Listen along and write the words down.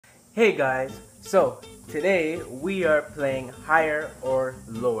Hey guys, so today we are playing higher or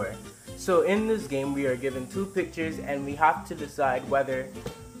lower. So in this game we are given two pictures and we have to decide whether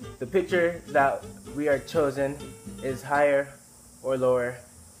the picture that we are chosen is higher or lower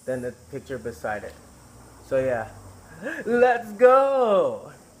than the picture beside it. So yeah, let's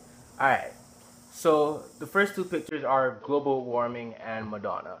go! Alright, so the first two pictures are global warming and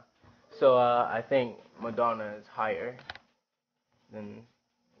Madonna. So I think Madonna is higher than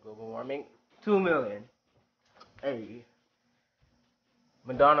global warming. 2 million. Hey.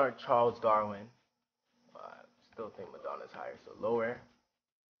 Madonna or Charles Darwin? I still think Madonna's higher, so lower.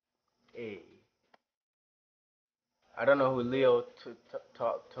 Hey. I don't know who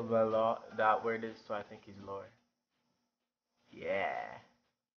𝐤𝐤𝐞𝐚𝐬𝐫 that word is, so I think he's lower. Yeah.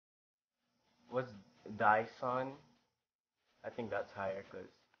 What's Dyson? I think that's higher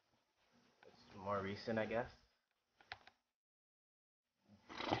because it's more recent, I guess.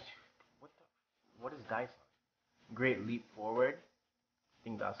 What is Dyson? Great Leap Forward? I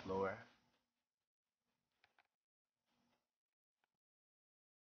think that's lower.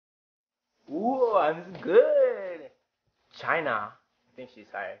 Ooh, I'm good. China. I think she's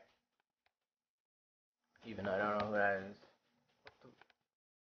higher. Even though I don't know who that is.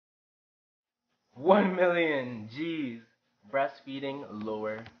 1 million. Jeez. Breastfeeding,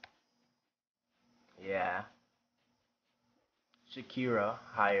 lower. Yeah. Shakira,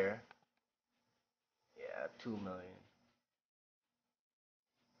 higher. Yeah, 2 million.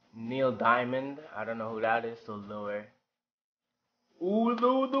 Neil Diamond, I don't know who that is, so lower. Ooh,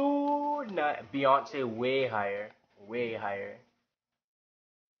 no. Not Beyonce, way higher. Way higher.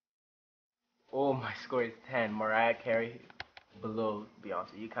 Oh, my score is 10. Mariah Carey, below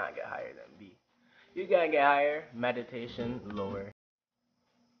Beyonce. You can't get higher than B. You gotta get higher. Meditation, lower.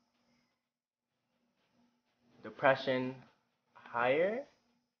 Depression, higher.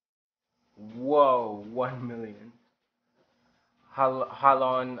 Whoa, 1 million.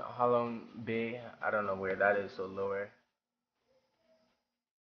 𝐤𝐤𝐤𝐤𝐵, I don't know where that is, so lower.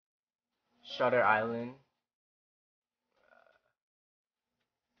 Shutter Island,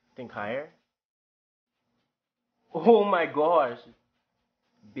 think higher. Oh my gosh.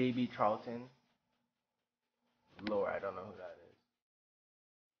 Baby Charlton, lower. I don't know who that is.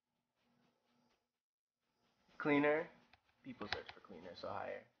 Cleaner, people search for cleaner, so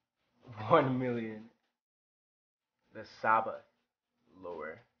higher. 1 million. The Sabbath,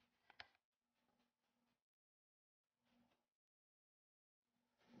 lower.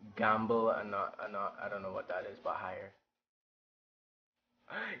 Gamble, I don't know what that is, but higher.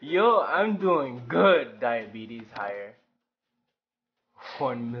 Yo, I'm doing good. Diabetes, higher.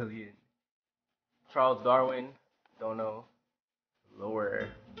 1 million. Charles Darwin, don't know, lower.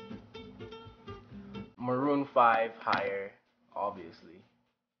 Maroon 5, higher, obviously.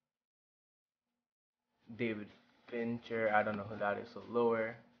 David Fincher, I don't know who that is, so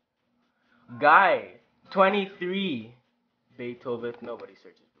lower. Guy, 23. Beethoven, nobody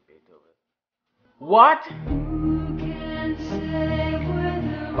searches for Beethoven. What?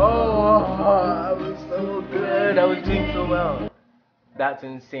 Oh, I was so good. I was doing so well. That's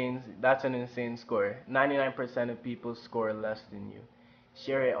insane. That's an insane score. 99% of people score less than you.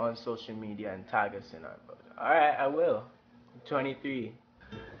 Share it on social media and tag us in our post. Alright, I will. 23.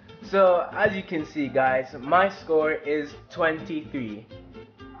 So, as you can see, guys, my score is 23.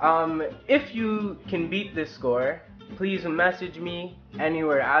 If you can beat this score, please message me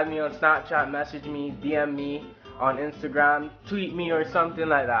anywhere. Add me on Snapchat, message me, DM me on Instagram, tweet me or something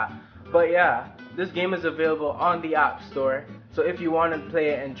like that. But yeah, this game is available on the App Store. So if you want to play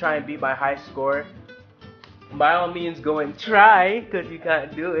it and try and beat my high score, by all means go and try, because you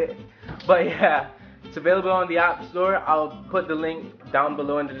can't do it. But yeah, it's available on the App Store. I'll put the link down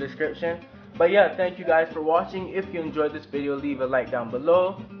below in the description. But yeah, thank you guys for watching. If you enjoyed this video, leave a like down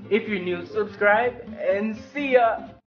below. If you're new, subscribe, and see ya!